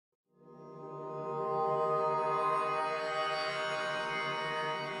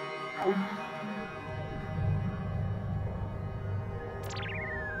Where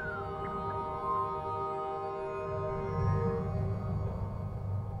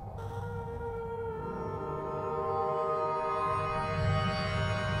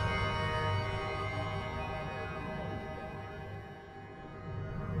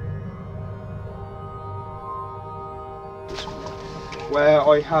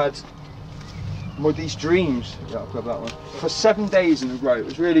I had these dreams, yeah, I'll grab that one, for 7 days in a row. It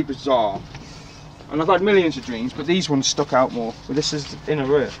was really bizarre. And I've had millions of dreams, but these ones stuck out more. Well, this is Inner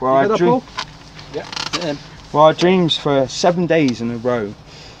Earth, where I had dreams for 7 days in a row,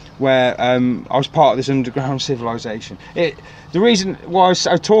 where I was part of this underground civilization. The reason why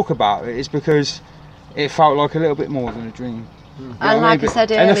I talk about it is because it felt like a little bit more than a dream. And like I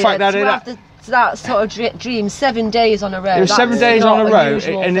said earlier, and the fact that that sort of dream 7 days on a row. It was 7 days on a row, and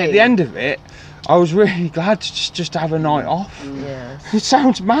thing. at the end of it, I was really glad to just have a night off. Yeah. It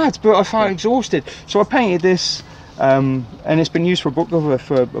sounds mad, but I felt exhausted. So I painted this, and it's been used for a book cover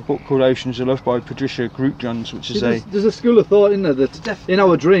for a book called Oceans of Love by Patricia Grootjans, which is there's a school of thought in there that in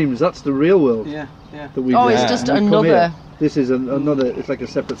our dreams, that's the real world. Yeah, yeah. That we it's just another. This is another. It's like a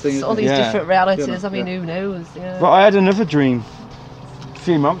separate thing. It's all these different realities. Yeah. I mean, who knows? Yeah. But I had another dream a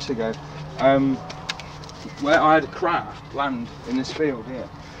few months ago, where I had a craft land in this field here,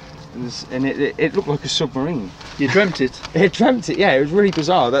 and it looked like a submarine. You dreamt it? I dreamt it, yeah. It was really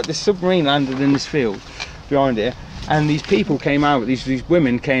bizarre that this submarine landed in this field behind here, and these people came out, these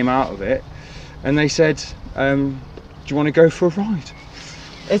women came out of it, and they said, do you want to go for a ride?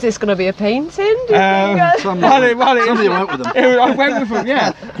 Is this going to be a painting? Somebody went with them. I went with them,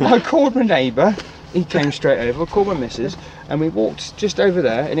 yeah. I called my neighbour, he came straight over, I called my missus, and we walked just over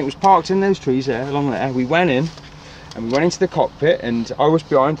there, and it was parked in those trees there, along there. We went in, and we went into the cockpit, and I was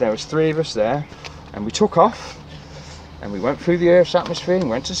behind, there was 3 of us there, and we took off, and we went through the Earth's atmosphere, and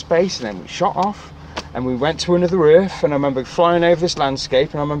went to space, and then we shot off, and we went to another Earth, and I remember flying over this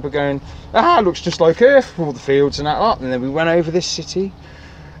landscape, and I remember going, it looks just like Earth, all the fields and that lot, and then we went over this city,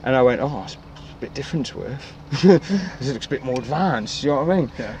 and I went, it's a bit different to Earth. It looks a bit more advanced, you know what I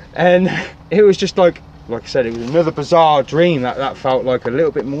mean? Yeah. And it was just like I said, it was another bizarre dream that felt like a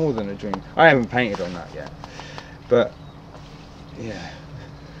little bit more than a dream. I haven't painted on that yet, but yeah,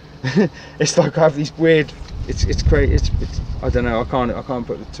 it's like I have these weird. It's great. It's I don't know. I can't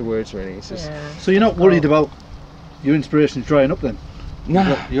put it to words really. It's just. Yeah. So you're not worried about your inspiration drying up then? No,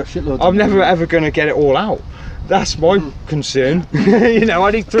 you got shitloads. I'm never ever going to get it all out. That's my concern. You know,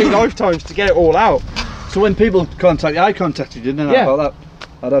 I need 3 lifetimes to get it all out. So when people contact you, I contacted you, didn't I, about that?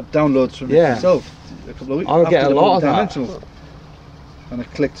 I'd had downloads from it myself a couple of weeks. I get a lot of that. And I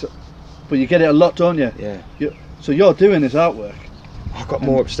clicked, but you get it a lot, don't you? Yeah. So you're doing this artwork. I've got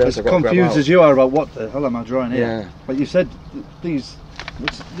more upstairs. As confused as you are about what the hell am I drawing here? Yeah. Like you said, this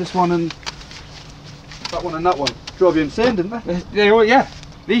one and that one and that one drove you insane, didn't they? Yeah.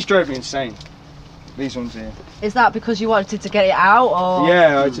 These drove me insane. These ones here. Is that because you wanted to get it out, or?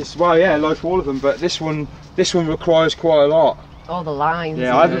 Yeah, like all of them, but this one requires quite a lot. All the lines.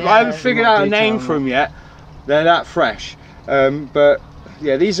 Yeah, I haven't figured out a name for them yet. They're that fresh, but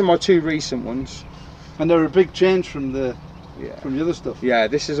yeah, these are my 2 recent ones. And they're a big change from the other stuff. Yeah,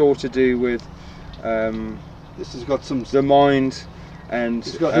 this is all to do with. This has got the mind, and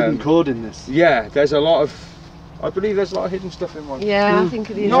it's got hidden code in this. Yeah, there's a lot of. I believe there's a lot of hidden stuff in one. Yeah, I think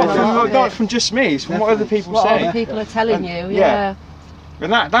it is. Not from just me, it's from what other people say. What other people are telling you, yeah.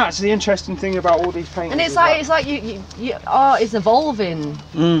 And that's the interesting thing about all these paintings. And it's like you art is evolving.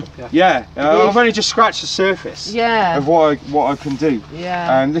 Yeah, I've only just scratched the surface. Yeah. Of what I can do.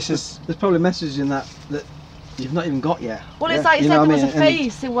 Yeah. There's probably messages in that you've not even got yet. Well, it's like you said there was a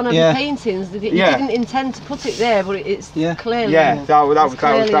face in one of the paintings. You didn't intend to put it there, but it's clearly. Yeah, that was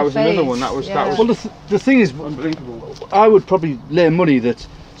another one. That was. Well, the thing is, unbelievable. I would probably lay money that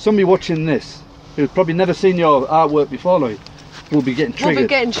somebody watching this, who's probably never seen your artwork before, Lloyd, will be getting triggered. Will be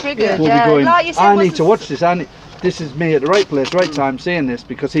getting triggered. Will be going, like you said, I need to watch this. This is me at the right place, right time, seeing this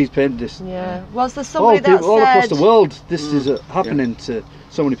because he's painted this. Yeah. Was there somebody that said all across the world? This is happening to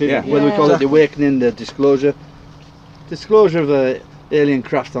so many people. Whether we call it the awakening, the disclosure of the alien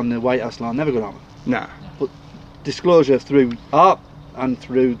craft on the White House lawn, never going to happen. Nah. But disclosure through art and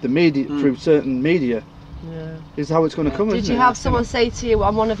through the media, through certain media, is how it's going to come. Did you have someone say to you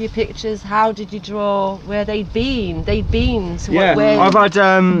on one of your pictures, how did you draw where they'd been? They'd been to where?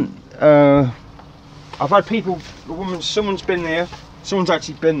 I've had people, someone's been there, someone's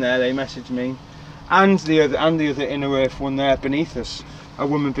actually been there. They messaged me, and the other Inner Earth one there beneath us. A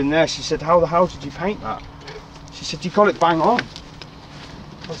woman been there. She said, "How the hell did you paint that?" She said, "You got it bang on."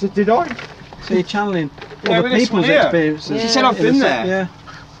 I said, "Did I?" So you're channeling other people's experiences. She said, "I've been there." Yeah.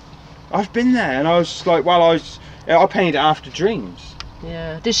 I've been there, and I was just like, well, I painted it after dreams.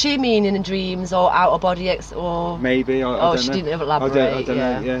 Yeah. Does she mean in dreams or out of body or? Maybe. I don't she know. didn't elaborate. I don't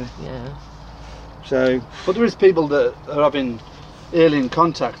know. Yeah. Yeah. So. But there is people that are having alien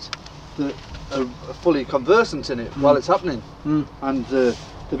contact that are fully conversant in it while it's happening, and they're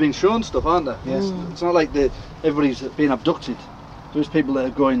being shown stuff, aren't they? Yes. It's not like everybody's being abducted. There's people that are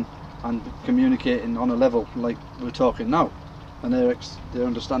going and communicating on a level like we're talking now, and they're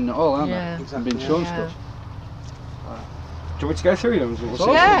understanding it all, aren't they? And being shown stuff. Do you want me to go through them?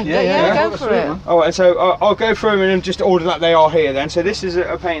 Yeah, go for it. Oh, and so I'll go through them in just order that they are here then. So this is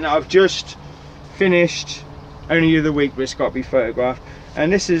a painting that I've just finished only the other week, but it's got to be photographed.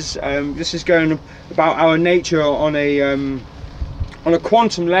 And this is going about our nature on a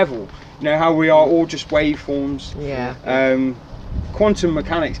quantum level. You know how we are all just waveforms. Yeah. Quantum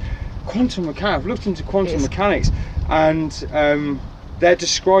mechanics. I've looked into quantum mechanics, and they're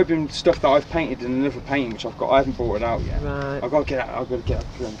describing stuff that I've painted in another painting, which I haven't brought it out yet. Right. I've got to get out. I've got to get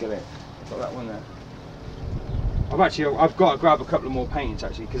up and get it. I've got that one there. I've got to grab a couple of more paintings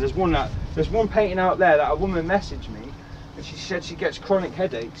actually, because there's one painting out there that a woman messaged me, and she said she gets chronic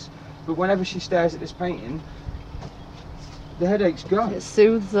headaches, but whenever she stares at this painting, the headaches go. It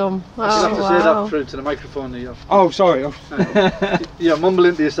soothes them. You have to say that through to the microphone. Oh, sorry. You're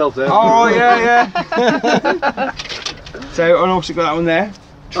mumbling to yourself there. Oh, yeah. So, and also got that one there.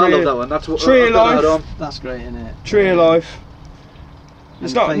 I love that one. That's what Tree of Life. That's great, isn't it? Tree of Life.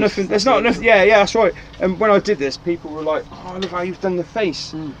 There's not nothing. There's not enough. Yeah, that's right. And when I did this, people were like, "Oh, look how you've done the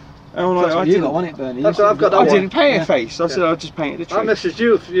face." And I'm like, I didn't want it, Bernie. That's what I've got. That I one. didn't paint a face. I said I just painted a tree. I messaged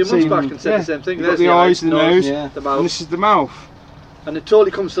you a few months back and said the same thing. You've There's got the eyes, the nose, the mouth. and this is the mouth. And it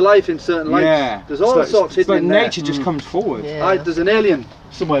totally comes to life in certain lights. Yeah. There's all sorts hidden in there. Nature just comes forward. Yeah. There's an alien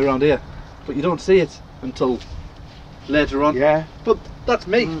somewhere around here, but you don't see it until later on. Yeah. But that's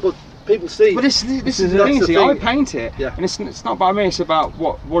me. But people see. But this is the thing. See, I paint it, and it's not about me. It's about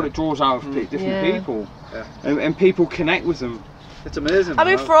what it draws out of different people, and people connect with them. It's amazing. I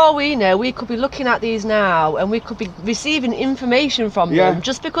mean, for all we know, we could be looking at these now, and we could be receiving information from them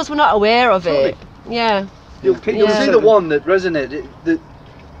just because we're not aware of it. Yeah. You'll see the one that resonates.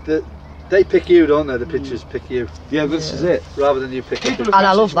 That they pick you, don't they? The pictures pick you. Yeah, this is it. Rather than you pick. And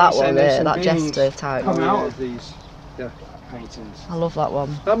I love that one there, that jester type. Coming out of these paintings. I love that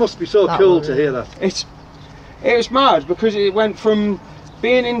one. That must be so cool to hear that. It was mad because it went from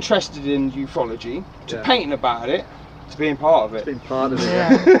being interested in ufology to painting about it to being part of it. Being part of it.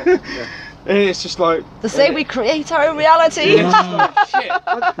 Yeah. And it's just like they say we create our own reality.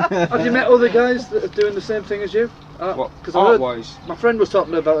 Have you met other guys that are doing the same thing as you? Because art-wise, my friend was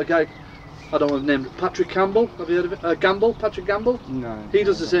talking about a guy. I don't want to name it. Patrick Campbell. Have you heard of it? Patrick Gamble. No. He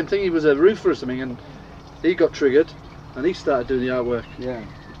does the same thing. He was a roofer or something, and he got triggered, and he started doing the artwork. Yeah.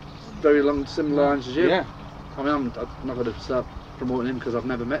 Very along similar lines as you. Yeah. I mean, I'm not going to start promoting him because I've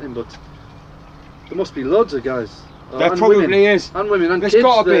never met him, but there must be loads of guys. There probably is. And women and There's kids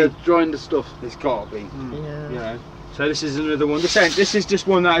gotta that be. are drawing the stuff. There's got to be. Yeah. You know. So this is another one. This is just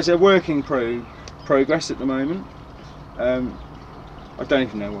one that is a working progress at the moment. I don't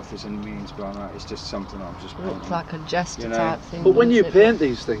even know what this means behind that. It's just something I'm just painting. Looks like a jester type thing. But when you paint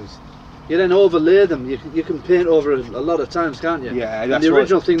these things, you then overlay them. You can paint over a lot of times, can't you? Yeah, and that's the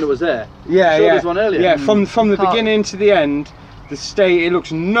original thing that was there. Yeah, you showed us one earlier. Yeah, from the beginning to the end, the state it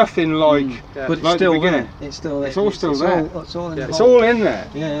looks nothing like. But it's like still the beginning. there. It's still there. It's all still there. It's all in the It's whole- all in there.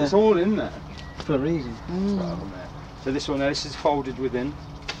 Yeah. It's all in there. For a reason. So this one, this is folded within,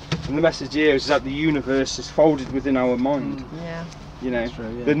 and the message here is that the universe is folded within our mind. Yeah. You know, true,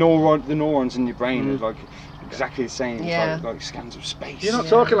 yeah. the neurons in your brain are like exactly the same. Yeah. It's like scans of space. You're not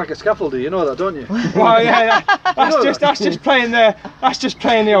talking like a scaffolder, you know that, don't you? Well, yeah, that's just playing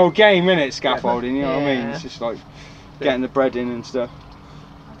the old game, innit? Scaffolding, you know what I mean? It's just like getting the bread in and stuff.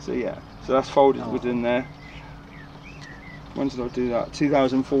 So yeah, so that's folded within there. When did I do that?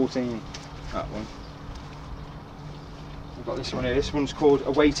 2014. That one. I've got this one here. This one's called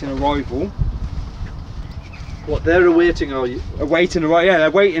Awaiting Arrival. What, they're awaiting, are you? Awaiting arrival. Yeah,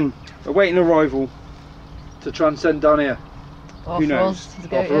 they're waiting. Awaiting arrival. To transcend down here? Who knows?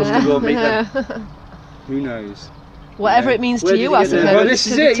 For us to go meet them. Who knows? Whatever it means Where to did you, you I get the- suppose. Well, this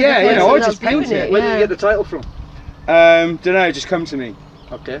is to it, the yeah, you person know, I that's just paint doing it. Where did you get the title from? Don't know. Just come to me.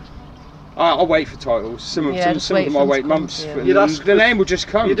 Okay. I'll wait for titles. Some of just them wait I for them wait to months. come, But You'd ask the for- name will just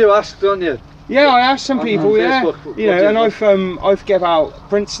come. You do ask, don't you? Yeah, I asked some On people. Yeah, Facebook, you know, what do and I've give out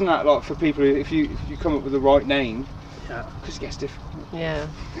prints and that lot for people if you come up with the right name. Yeah. Because it gets difficult. Yeah.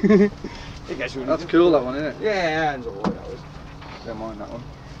 It gets really That's difficult. cool, that one, isn't it? Yeah, it's alright. That was. Don't mind that one.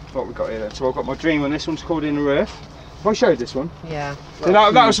 What we got here then? So I've got my dream one. This one's called Inner Earth. If I showed this one. Yeah. So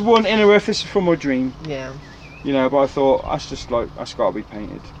that was one in Earth. This is from my dream. Yeah. You know, but I thought that's just like that's got to be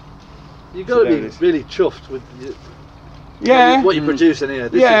painted. You've got to be really chuffed with what you're producing here.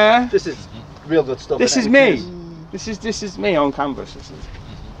 This is real good stuff. This is me. This is me on canvas.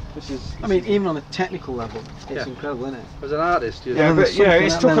 This is. I mean, even on a technical level, it's incredible, isn't it? As an artist, yeah, but you know, it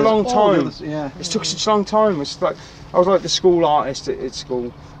took a long time. Yeah, it took such a long time. It's like I was like the school artist at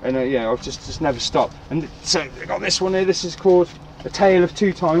school, and I've just never stopped. And so I got this one here. This is called A Tale of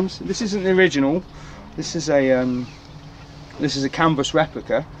Two Times. This isn't the original. This is a canvas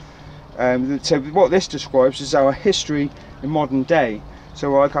replica. So what this describes is our history in modern day.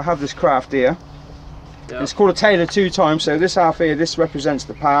 So like I have this craft here. Yeah. It's called A Tale of Two Times. So this half here, this represents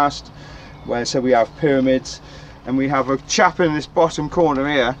the past, where so we have pyramids, and we have a chap in this bottom corner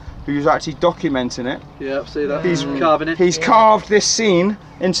here who's actually documenting it. Yeah, see that? He's carving it. He's carved this scene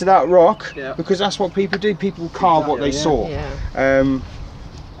into that rock because that's what people do. People carve what they saw. Yeah. And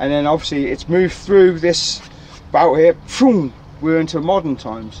then obviously it's moved through this about here. Boom, we're into modern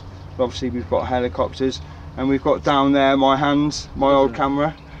times. Obviously we've got helicopters, and we've got down there my hands, my old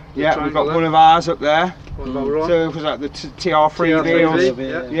camera. Yeah, we've got one of ours up there. One of our own. So it was like the TR3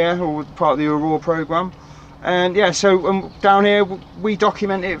 deals. Yeah, or part of the Aurora program. And yeah, so down here we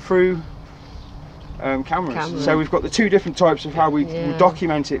document it through cameras. So we've got the two different types of how we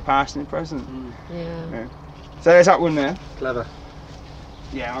document it, past and present. Yeah. So there's that one there. Clever.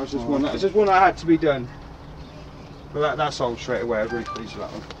 Yeah, I was just one. That was just one that had to be done. But that sold straight away. I was really pleased with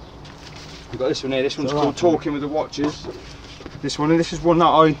that one. We've got this one here. This one's called Talking with the Watchers. This one, and this is one that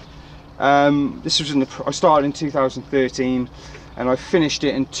I started in 2013, and I finished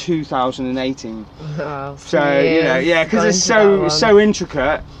it in 2018. Oh, so you know, yeah, because it's so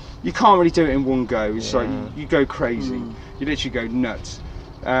intricate. You can't really do it in one go. It's like you go crazy. You literally go nuts.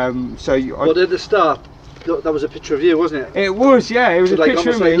 But at the start, that was a picture of you, wasn't it? It was, yeah. It was a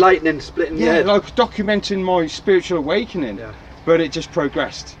picture of me. Like lightning splitting your head. Like documenting my spiritual awakening. Yeah. But it just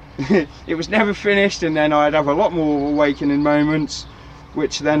progressed. It was never finished, and then I'd have a lot more awakening moments,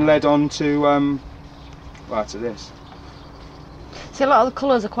 which then led on to to this. See, a lot of the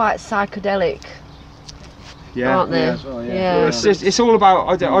colours are quite psychedelic. Yeah, aren't they? Well, it's all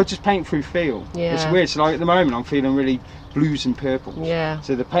about. I just paint through feel. Yeah. It's weird. So like at the moment, I'm feeling really blues and purples. Yeah.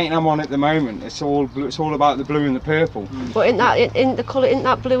 So the paint I'm on at the moment, it's all about the blue and the purple. But in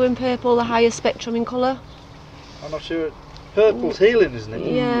that blue and purple the higher spectrum in colour? I'm not sure. Purple's healing, isn't it?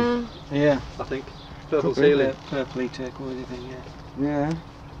 Yeah. Yeah. I think purple's healing. Purpley turquoisey thing. Yeah.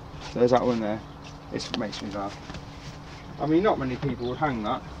 There's that one there. It makes me laugh. I mean, not many people would hang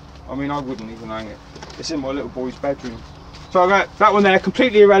that. I mean, I wouldn't even hang it. It's in my little boy's bedroom. So I got that one there,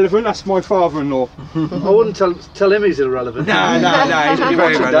 completely irrelevant. That's my father-in-law. I wouldn't tell him he's irrelevant. No, he's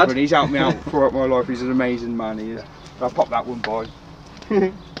very relevant. He's helped me out throughout my life. He's an amazing man, he is. I'll pop that one by.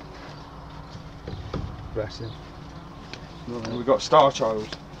 Bless him. And we've got Star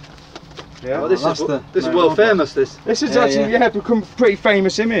Child. Yeah, this is world famous. This is actually become a pretty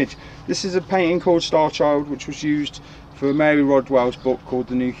famous image. This is a painting called Star Child, which was used for Mary Rodwell's book called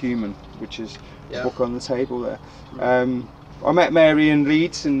The New Human, which is the book on the table there. I met Mary in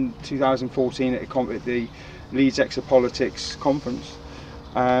Leeds in 2014 at the Leeds Exopolitics conference,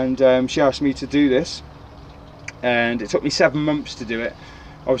 and she asked me to do this, and it took me 7 months to do it,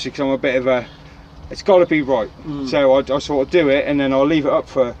 obviously because I'm a bit of a, it's got to be right. So I sort of do it, and then I'll leave it up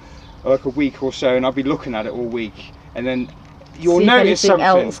for like a week or so, and I'll be looking at it all week, and then you'll notice something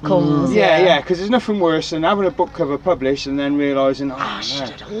else comes. Yeah, because there's nothing worse than having a book cover published and then realising, I should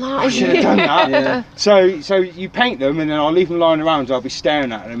have done that. So you paint them, and then I'll leave them lying around, so I'll be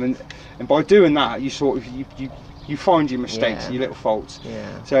staring at them, and by doing that, you sort of you find your mistakes, your little faults.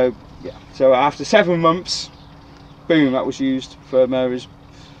 So after 7 months, boom, that was used for Mary's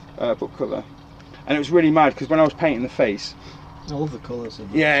book cover, and it was really mad because when I was painting the face, I love the colours.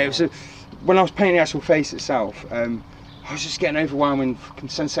 When I was painting the actual face itself, I was just getting overwhelming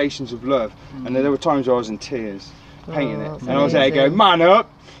sensations of love, and there were times where I was in tears painting it, and I was there going, man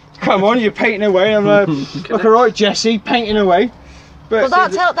up, come on, you're painting away. I'm like, look, all right, Jesse, painting away. But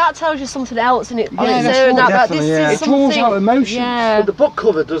that tells you something else, and it it draws out emotions. But the book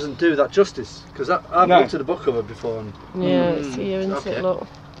cover doesn't do that justice, because I've looked at the book cover before, and it's here, isn't it? Look.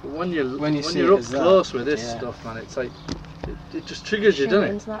 When you're up close with this stuff, man, it's like it just triggers you,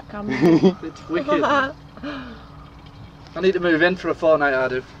 doesn't it? That camera. It's wicked. I need to move in for a fortnight, I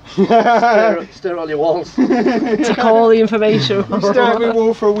do. Stare at all your walls. Take all the information. Stare at my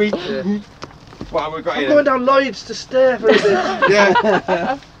wall for a week. What we got I'm going down Lloyd's to stare for a bit.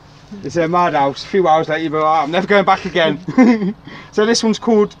 Yeah. It's a madhouse. A few hours later, you'll be like, I'm never going back again. So this one's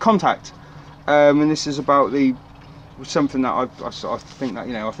called Contact, and this is about the was something that I sort of think that,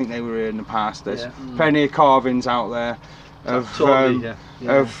 you know, I think they were here in the past. There's plenty of carvings out there of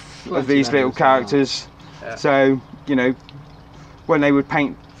of these little characters. Yeah. So, you know, when they would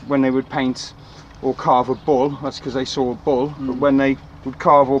paint or carve a bull, that's because they saw a bull. But when they would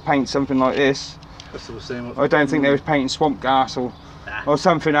carve or paint something like this, that's the same. I don't think they was painting swamp gas or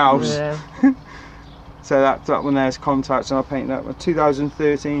something else. Yeah. So that one there's Contacts, and I painted that one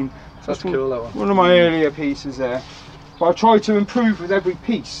 2013. So That's cool, that one. One of my earlier pieces there. But I try to improve with every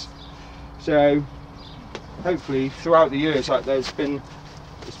piece. So hopefully throughout the years, like it's been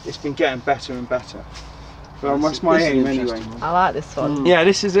getting better and better. But that's my aim anyway. I like this one. Yeah,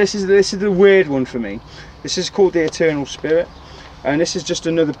 this is the weird one for me. This is called the Eternal Spirit, and this is just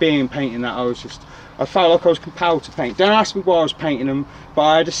another being painting that I felt like I was compelled to paint. Don't ask me why I was painting them, but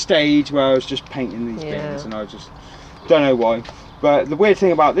I had a stage where I was just painting these beings, and I just don't know why. But the weird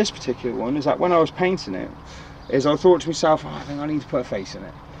thing about this particular one is that when I was painting it, is I thought to myself, oh, I think I need to put a face in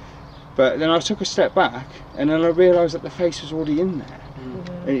it. But then I took a step back, and then I realised that the face was already in there.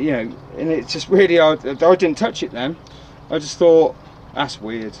 And, you know, and it's just really, I didn't touch it then. I just thought, that's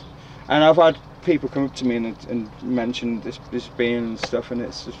weird. And I've had people come up to me and mention this being and stuff, and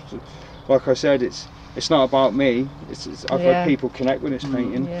it's just, like I said, it's not about me. I've had people connect with this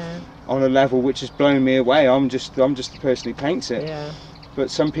painting on a level which has blown me away. I'm just the person who paints it. Yeah.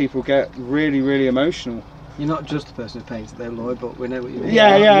 But some people get really, really emotional. You're not just the person who paints it though, Lloyd, but we know what you mean.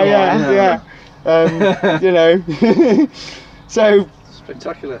 Yeah. You know. So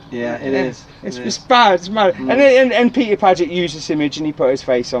spectacular. Yeah, it is. It's bad. It's mad. And Peter Paget used this image, and he put his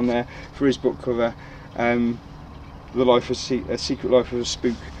face on there for his book cover. The Secret Life of a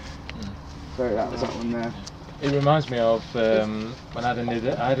Spook. So that was that one there. It reminds me of when I had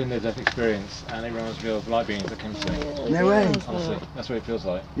a near-death experience, and it reminds me of light beings that came to me. No way. Honestly, that's what it feels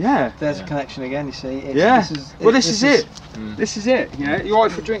like. Yeah. There's a connection again, you see. This is it. This is it. You know, you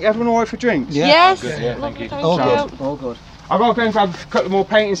alright for drink? Everyone alright for drinks? Yeah. Yes. Good, yeah, thank you. All good. All good. I've got to go and grab a couple more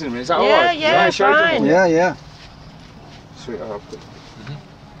paintings in a minute. Is that alright? Yeah, fine. Yeah. Sweet.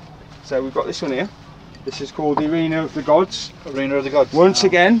 So we've got this one here. This is called the Arena of the Gods. Arena of the Gods. Once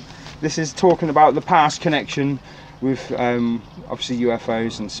again, this is talking about the past connection with obviously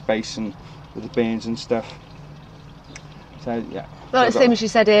UFOs and space and other beings and stuff. So yeah. Well, it's the same as you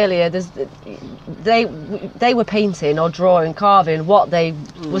said earlier. They were painting or drawing, carving what they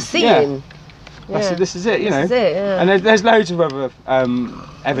were seeing. Yeah. This is it, you know. This is it, yeah. And there's loads of other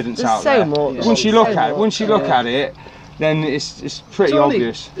evidence out there. Much. Once you look at it, then it's pretty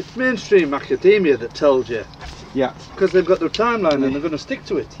obvious. It's mainstream academia that tells you. Yeah. Because they've got their timeline and they're going to stick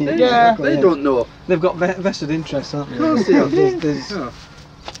to it. They don't know. They've got vested interests, haven't they? Of course they have.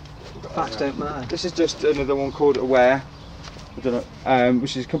 Facts don't matter. This is just another one called Aware. I don't know,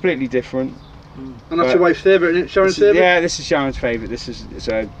 which is completely different. And that's your wife's favourite, isn't it? Sharon's favourite? Yeah, this is Sharon's favourite. This is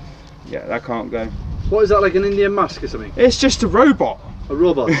yeah, that can't go. What is that, like an Indian mask or something? It's just a robot. A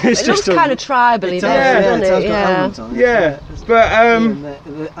robot. It's it looks kind of tribally, doesn't it? Yeah. But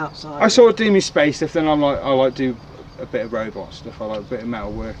the outside. I sort of do my space stuff. Then I like do a bit of robot stuff. I like a bit of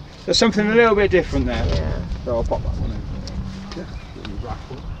metal work. There's something a little bit different there. Yeah. So I'll pop that one in. Yeah.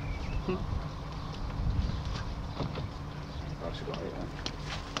 Raffle.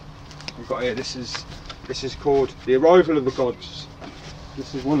 We've got here. This is called The Arrival of the Gods.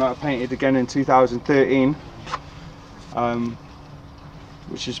 This is one that I painted again in 2013,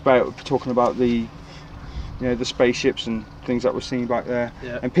 which is talking about the spaceships and things that we're seeing back there.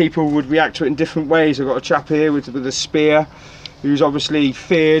 Yeah. And people would react to it in different ways. I've got a chap here with a spear, who's obviously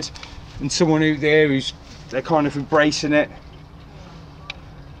feared, and someone out there they're kind of embracing it.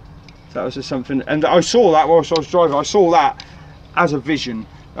 So that was just something, and I saw that whilst I was driving. I saw that as a vision.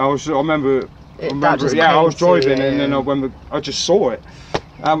 I remember, I was driving, and then I just saw it.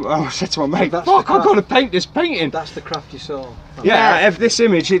 I said to my mate, "Fuck, I've got to paint this painting." That's the craft you saw. Yeah, this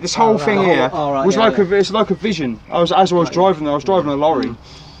image, this whole thing here was it's like a vision. As I was driving there, I was driving a lorry,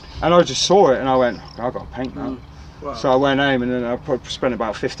 and I just saw it, and I went, "I've got to paint that." Wow. So I went home, and then I probably spent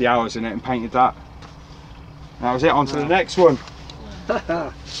about 50 hours in it and painted that. And that was it. On to the next one. What we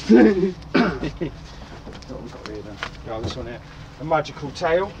got here then? Oh, this one here. A magical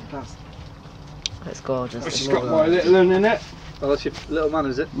tale. That's gorgeous. It's got my little one in it. Oh, that's your little man,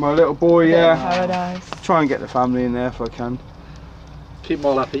 is it? My little boy, yeah. Paradise. Try and get the family in there if I can. Keep them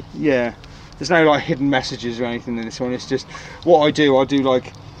all happy. Yeah. There's no like hidden messages or anything in this one. It's just what I do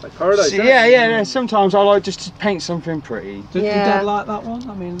like paradise. Yeah. Sometimes I like just to paint something pretty. Did your dad like that one?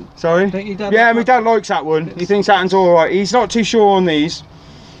 I mean, sorry? Don't your dad my dad likes that one. He thinks that one's alright. He's not too sure on these.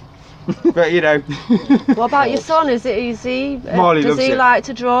 But you know. What about your son? Is it easy? Marley does loves he it. like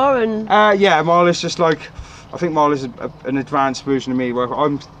to draw and? Yeah, Marley's just like I think Marl is an advanced version of me, where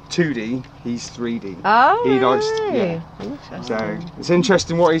I'm 2D, he's 3D. Oh, He likes, really? So it's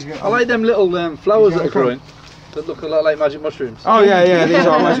interesting what he's going to... I like them little flowers that are growing that look a lot like magic mushrooms. Oh yeah, these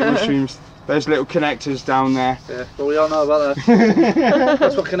are magic mushrooms. Those little connectors down there. Yeah, but we all know about that.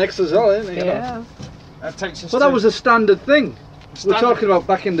 That's what connects us all, isn't it? Yeah. That takes us Well, that was a standard thing. We're talking about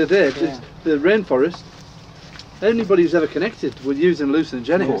back in the day, Yeah. the rainforest. Anybody who's ever connected with using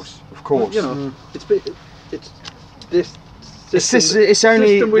hallucinogenics. Of course. You know, it's this. It's only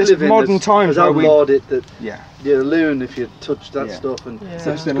system we this live in modern has times where we... outlawed it that Yeah. you're a loon if you touch that Yeah. stuff, and Yeah.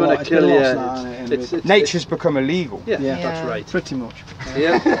 it's been a going lot- to it's kill been you. lost now, isn't it? It's Nature's become illegal. yeah, Yeah. that's right. Pretty much.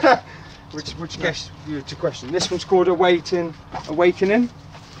 Yeah. Which gets you to question. This one's called Awakening.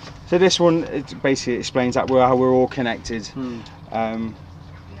 So this one, it basically explains that how we're all connected.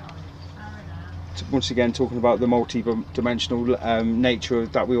 Once again, talking about the multi-dimensional nature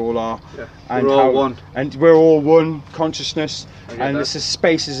that we all are. Yeah. And We're all one. And we're all one consciousness, I get and that. this is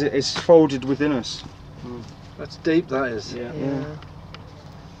space is folded within us. That's deep, that is. Yeah. Do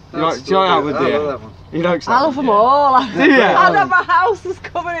you like that with I the? love that one. He likes that. I love them all. Do you? I know my house is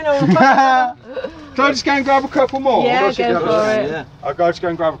covered in them. Can I just go and grab a couple more? Yeah, course you go can. for it. Yeah. I'll go just go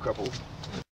and grab a couple.